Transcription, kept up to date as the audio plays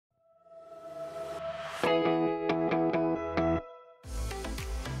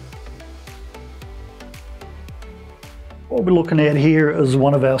What we're looking at here is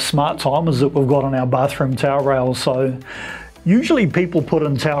one of our smart timers that we've got on our bathroom towel rails. So usually people put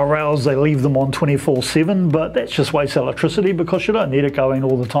in towel rails, they leave them on 24/7, but that's just wastes electricity because you don't need it going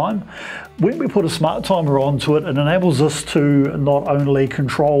all the time. When we put a smart timer onto it, it enables us to not only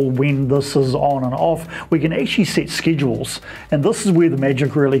control when this is on and off, we can actually set schedules. And this is where the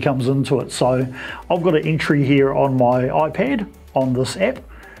magic really comes into it. So I've got an entry here on my iPad on this app,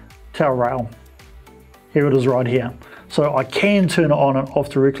 towel rail. Here it is right here. So I can turn it on and off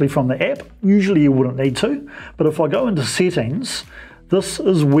directly from the app. Usually you wouldn't need to, but if I go into settings, this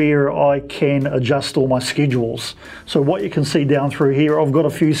is where I can adjust all my schedules. So what you can see down through here, I've got a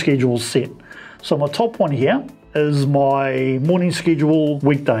few schedules set. So my top one here is my morning schedule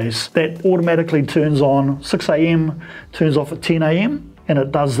weekdays. That automatically turns on 6 AM, turns off at 10 AM, and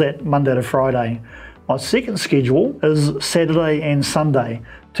it does that Monday to Friday. My second schedule is Saturday and Sunday.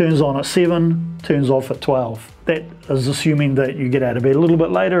 Turns on at 7, turns off at 12. That is assuming that you get out of bed a little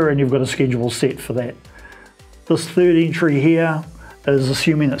bit later and you've got a schedule set for that. This third entry here is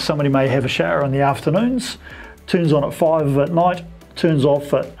assuming that somebody may have a shower in the afternoons. Turns on at 5 at night, turns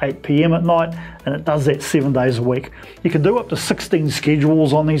off at 8 PM at night, and it does that 7 days a week. You can do up to 16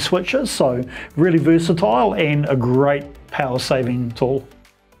 schedules on these switches, so really versatile and a great power saving tool.